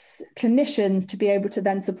those clinicians to be able to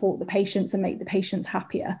then support the patients and make the patients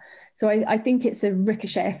happier. So I think it's a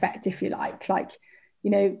ricochet effect, if you like.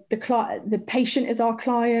 The patient is our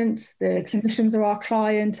client, the clinicians are our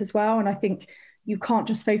client as well. And I think you can't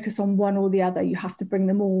just focus on one or the other. You have to bring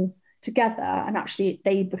them all together and actually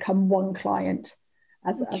they become one client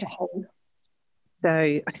as a whole.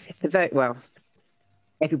 So,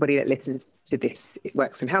 everybody that listens to this, it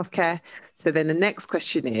works in healthcare. So then the next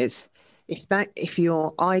question is, if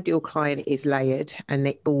your ideal client is layered and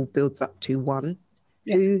it all builds up to one,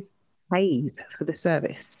 who pays for the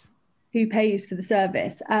service? Who pays for the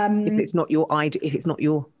service? If it's not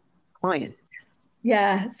your client.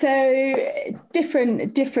 Yeah, so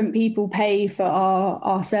different people pay for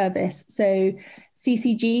our service. So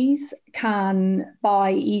CCGs can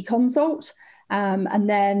buy eConsult, and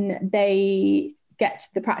then they get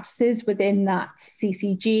the practices within that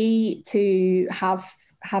CCG to have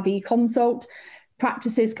eConsult.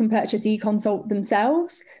 Practices can purchase eConsult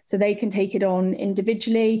themselves, so they can take it on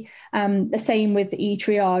individually. The same with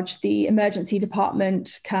eTriage. The emergency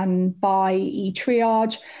department can buy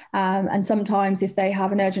eTriage, and sometimes if they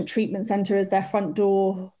have an urgent treatment centre as their front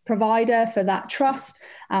door provider for that trust,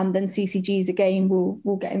 then CCGs again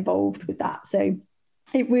will get involved with that. So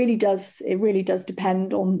it really does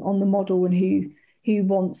depend on the model and who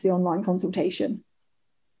wants the online consultation.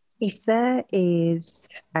 If there is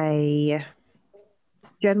a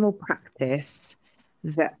general practice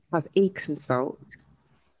that has eConsult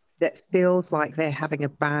that feels like they're having a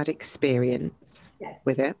bad experience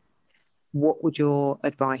with it, what would your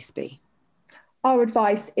advice be? Our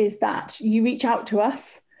advice is that you reach out to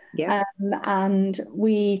us, and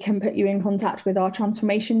we can put you in contact with our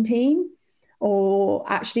transformation team, or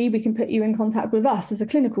actually we can put you in contact with us as a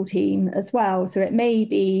clinical team as well. So it may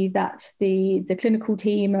be that the clinical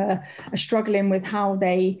team are struggling with how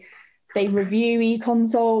they review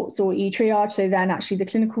eConsults or eTriage. So then actually the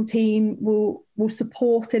clinical team will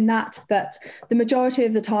support in that. But the majority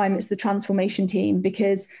of the time it's the transformation team,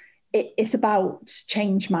 because it's about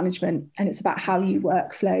change management and it's about how you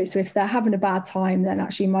workflow. So if they're having a bad time, then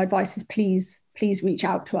actually my advice is please reach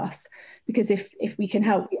out to us, because if we can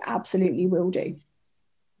help, we absolutely will do.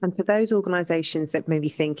 And for those organisations that may be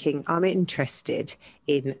thinking, I'm interested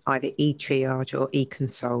in either eTriage or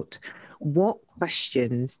eConsult, what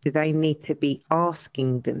questions do they need to be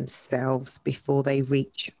asking themselves before they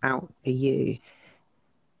reach out to you?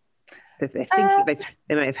 Because they're thinking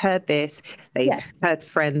they may have heard this, they've heard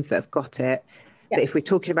friends that have got it. But if we're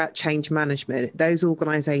talking about change management, those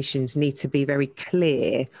organisations need to be very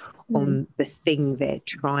clear on the thing they're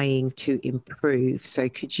trying to improve. So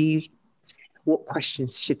what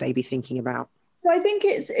questions should they be thinking about? So I think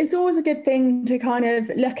it's always a good thing to kind of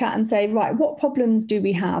look at and say, right, what problems do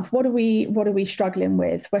we have? What are we struggling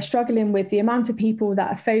with? We're struggling with the amount of people that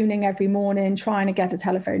are phoning every morning trying to get a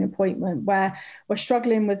telephone appointment, where we're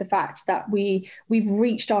struggling with the fact that we've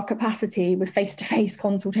reached our capacity with face-to-face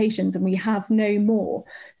consultations and we have no more.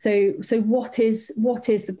 So what is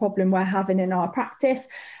the problem we're having in our practice?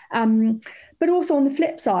 But also on the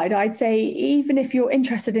flip side, I'd say even if you're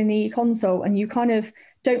interested in e-consult and you kind of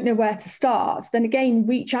don't know where to start, then again,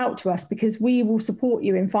 reach out to us, because we will support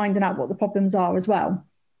you in finding out what the problems are as well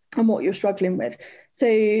and what you're struggling with.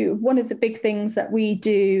 So one of the big things that we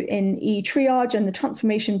do in e-triage, and the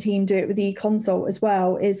transformation team do it with e-consult as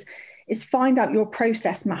well, is find out your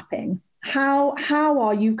process mapping. How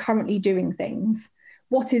are you currently doing things?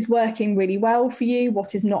 What is working really well for you?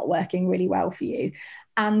 What is not working really well for you?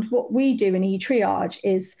 And what we do in e-triage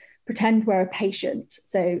is pretend we're a patient.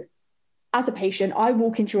 So as a patient, I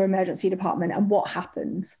walk into your emergency department, and what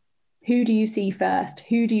happens? Who do you see first?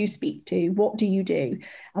 Who do you speak to? What do you do?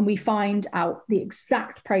 And we find out the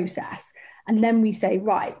exact process. And then we say,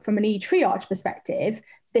 right, from an e-triage perspective,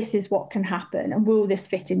 this is what can happen. And will this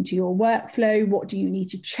fit into your workflow? What do you need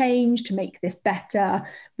to change to make this better?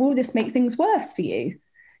 Will this make things worse for you?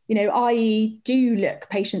 I.e., do look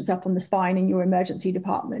patients up on the spine in your emergency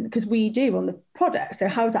department, because we do on the product. So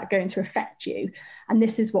how is that going to affect you? And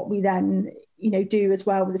this is what we then, do as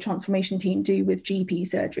well with the transformation team, do with GP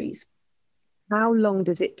surgeries. How long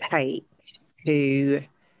does it take to,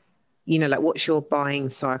 what's your buying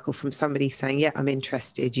cycle from somebody saying, yeah, I'm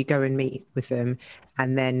interested, you go and meet with them,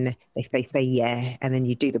 and then if they say, yeah, and then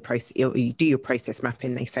you do the process, you do your process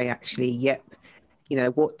mapping, they say, actually, yep,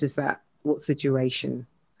 what's the duration?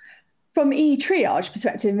 From e-triage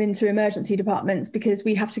perspective into emergency departments, because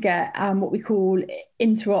we have to get what we call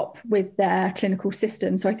interop with their clinical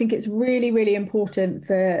system. So I think it's really, really important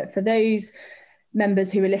for those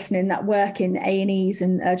members who are listening that work in A&Es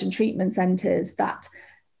and urgent treatment centres, that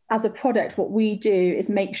as a product, what we do is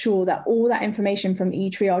make sure that all that information from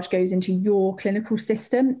e-triage goes into your clinical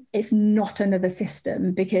system. It's not another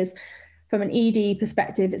system, because from an ED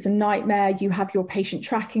perspective, it's a nightmare. You have your patient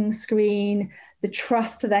tracking screen. The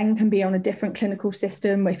trust then can be on a different clinical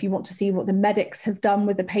system if you want to see what the medics have done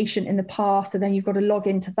with the patient in the past. So then you've got to log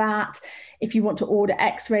into that. If you want to order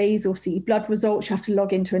x-rays or see blood results, you have to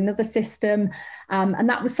log into another system. And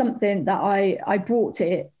that was something that I brought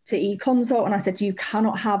to e-consult, and I said, you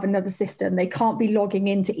cannot have another system. They can't be logging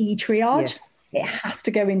into e-triage. Yeah. It has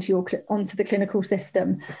to go onto the clinical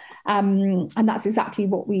system. And that's exactly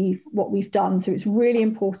what we've done. So it's really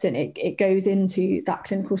important it goes into that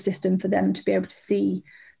clinical system for them to be able to see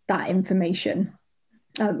that information,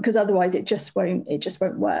 because otherwise it just won't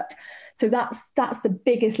work. So that's the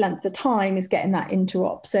biggest length of time, is getting that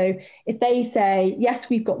interop. So if they say, yes,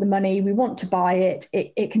 we've got the money, we want to buy it,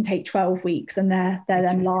 it can take 12 weeks and they're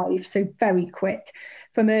then live. So very quick.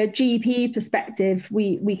 From a GP perspective,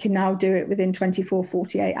 we can now do it within 24,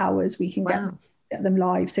 48 hours. We can get them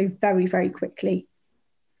live. So very, very quickly.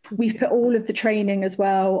 We've put all of the training as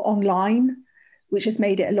well online, which has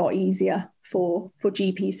made it a lot easier for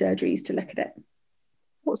GP surgeries to look at it.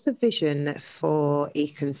 What's the vision for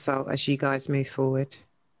eConsult as you guys move forward?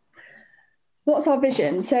 What's our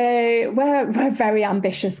vision? So we're a very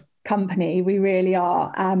ambitious company. We really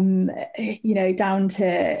are. Down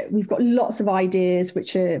to, we've got lots of ideas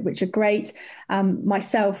which are great.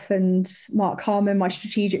 Myself and Mark Harmon, my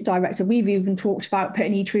strategic director, we've even talked about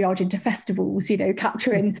putting e-triage into festivals,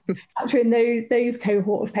 capturing those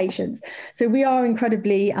cohort of patients. So we are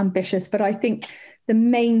incredibly ambitious, but I think the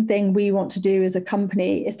main thing we want to do as a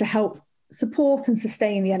company is to help support and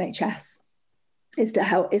sustain the NHS, is to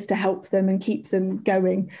help them and keep them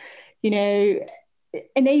going,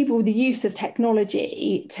 enable the use of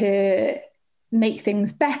technology to make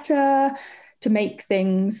things better, to make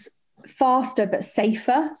things faster but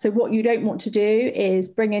safer. So what you don't want to do is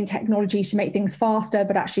bring in technology to make things faster,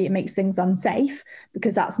 but actually it makes things unsafe,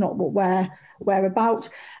 because that's not what we're about.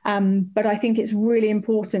 But I think it's really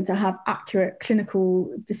important to have accurate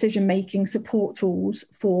clinical decision-making support tools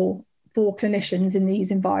for clinicians in these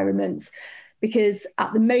environments, because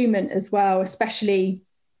at the moment as well, especially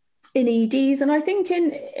in EDs, and I think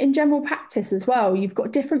in general practice as well, you've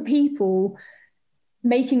got different people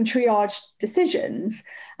making triage decisions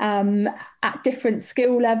at different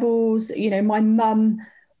skill levels. My mum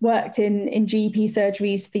worked in GP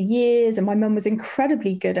surgeries for years, and my mum was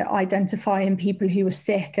incredibly good at identifying people who were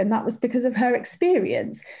sick, and that was because of her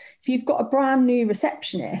experience. If you've got a brand new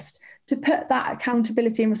receptionist, to put that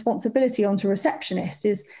accountability and responsibility onto a receptionist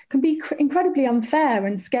can be incredibly unfair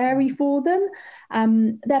and scary for them.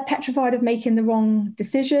 They're petrified of making the wrong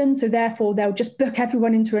decision, so therefore they'll just book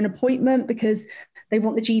everyone into an appointment because they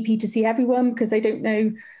want the GP to see everyone, because they don't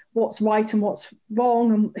know what's right and what's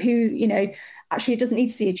wrong, and who, actually it doesn't need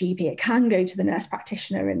to see a GP. It can go to the nurse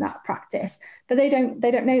practitioner in that practice, but they don't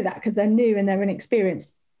know that because they're new and they're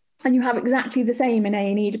inexperienced. And you have exactly the same in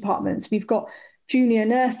A&E departments. We've got junior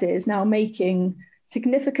nurses now making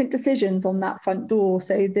significant decisions on that front door,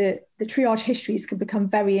 so the triage histories can become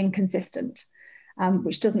very inconsistent,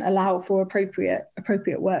 which doesn't allow for appropriate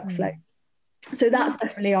workflow. So that's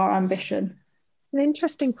definitely our ambition. An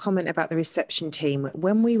interesting comment about the reception team.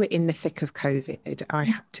 When we were in the thick of COVID, I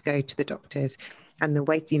had to go to the doctors, and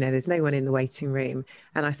there's no one in the waiting room.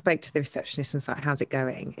 And I spoke to the receptionist and was like, how's it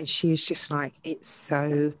going? And she was just like, it's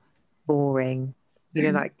so boring.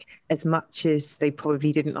 Like, as much as they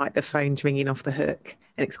probably didn't like the phones ringing off the hook,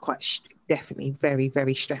 and it's quite definitely very,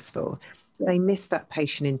 very stressful, they miss that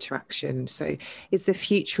patient interaction. So is the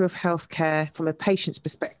future of healthcare, from a patient's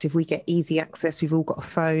perspective, we get easy access. We've all got a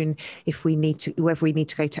phone. If we need to, whether we need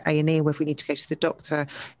to go to A&E or whether we need to go to the doctor,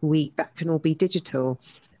 that can all be digital.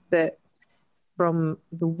 But from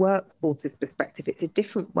the workforce's perspective, it's a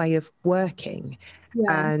different way of working.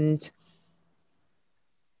 Yeah. And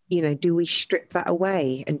do we strip that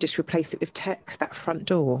away and just replace it with tech, that front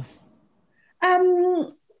door?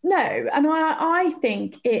 No, and I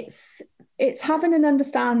think it's having an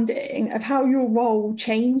understanding of how your role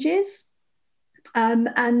changes.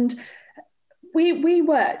 And we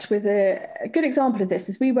worked with a good example of this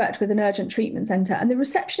is we worked with an urgent treatment centre, and the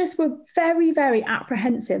receptionists were very, very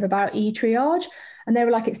apprehensive about e-triage. And they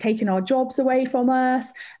were like, it's taken our jobs away from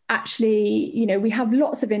us. Actually, we have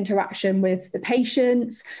lots of interaction with the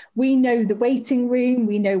patients. We know the waiting room.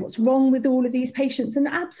 We know what's wrong with all of these patients. And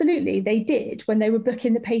absolutely, they did when they were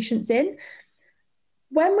booking the patients in.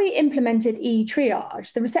 When we implemented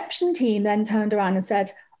e-triage, the reception team then turned around and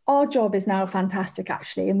said, our job is now fantastic,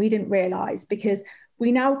 actually. And we didn't realise, because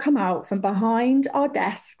we now come out from behind our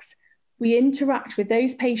desks. We interact with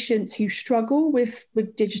those patients who struggle with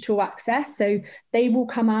digital access. So they will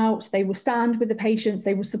come out, they will stand with the patients,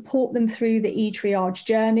 they will support them through the e-triage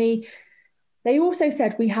journey. They also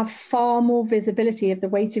said we have far more visibility of the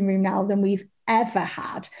waiting room now than we've ever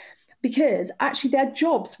had, because actually their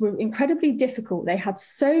jobs were incredibly difficult. They had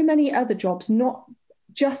so many other jobs, not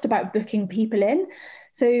just about booking people in.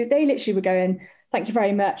 So they literally were going, thank you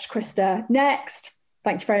very much, Krista, next.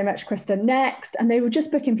 Thank you very much, Krista, next. And they were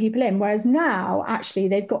just booking people in. Whereas now, actually,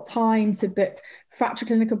 they've got time to book fracture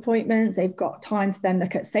clinic appointments. They've got time to then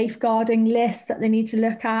look at safeguarding lists that they need to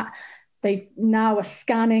look at. They've now are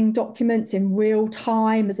scanning documents in real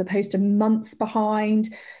time as opposed to months behind.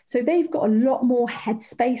 So they've got a lot more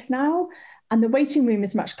headspace now. And the waiting room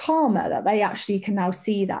is much calmer, that they actually can now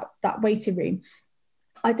see that waiting room.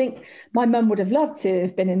 I think my mum would have loved to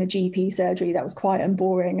have been in a GP surgery that was quiet and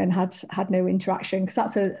boring and had no interaction, because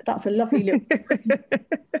that's a lovely look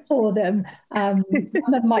for them. My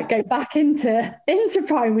mum might go back into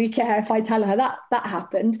primary care if I tell her that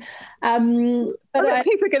happened. But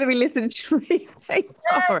people are going to be listening to me say,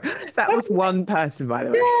 that was one person, by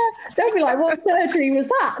the way. Yeah, they'll be like, what surgery was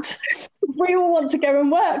that? We all want to go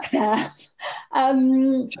and work there.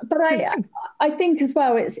 But I think as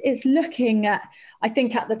well, it's looking at, I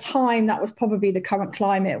think at the time that was probably the current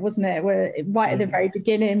climate, wasn't it? Where right at the very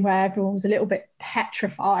beginning, where everyone was a little bit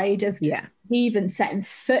petrified of even setting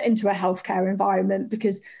foot into a healthcare environment,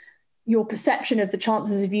 because your perception of the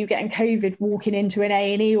chances of you getting COVID walking into an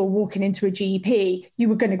A&E or walking into a GP, you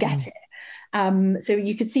were going to get it. So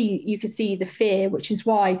you could see the fear, which is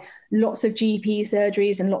why lots of GP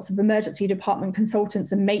surgeries and lots of emergency department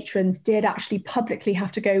consultants and matrons did actually publicly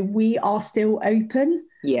have to go, we are still open,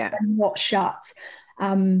 and not shut,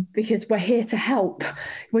 because we're here to help.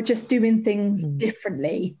 We're just doing things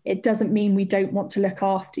differently. It doesn't mean we don't want to look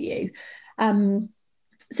after you.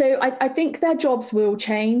 So I think their jobs will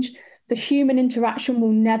change. The human interaction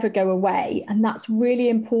will never go away. And that's really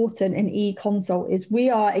important in e-consult, is we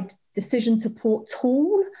are a decision support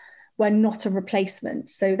tool. We're not a replacement.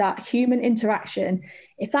 So that human interaction,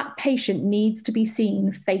 if that patient needs to be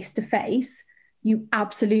seen face-to-face, you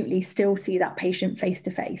absolutely still see that patient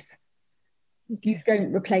face-to-face. You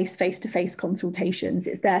don't replace face-to-face consultations.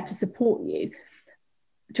 It's there to support you,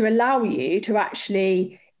 to allow you to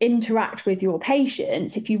actually interact with your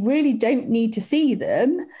patients. If you really don't need to see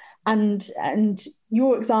them, and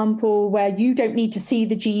your example where you don't need to see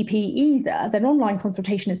the GP either, then online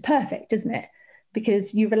consultation is perfect, isn't it?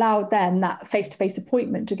 Because you've allowed then that face-to-face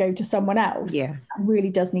appointment to go to someone else that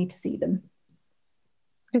really does need to see them.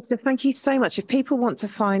 Krista, thank you so much. If people want to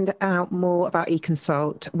find out more about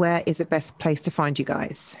eConsult, where is the best place to find you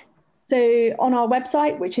guys? So on our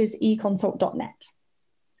website, which is econsult.net.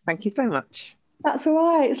 Thank you so much. That's all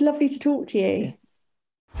right. It's lovely to talk to you.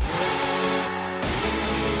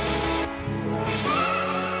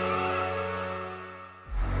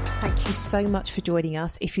 Thank you so much for joining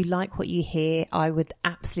us. If you like what you hear, I would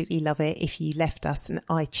absolutely love it if you left us an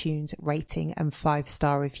iTunes rating and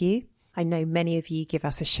 5-star review. I know many of you give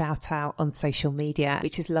us a shout out on social media,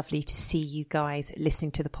 which is lovely to see you guys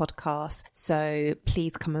listening to the podcast. So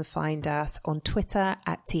please come and find us on Twitter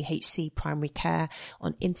at THC Primary Care,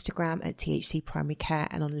 on Instagram at THC Primary Care,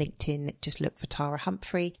 and on LinkedIn, just look for Tara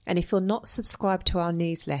Humphrey. And if you're not subscribed to our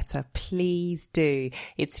newsletter, please do.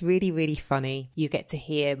 It's really, really funny. You get to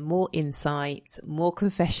hear more insights, more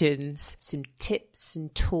confessions, some tips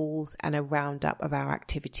and tools, and a roundup of our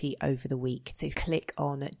activity over the week. So click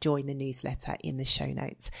on Join the Newsletter in the show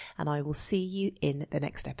notes, and I will see you in the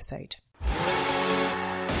next episode.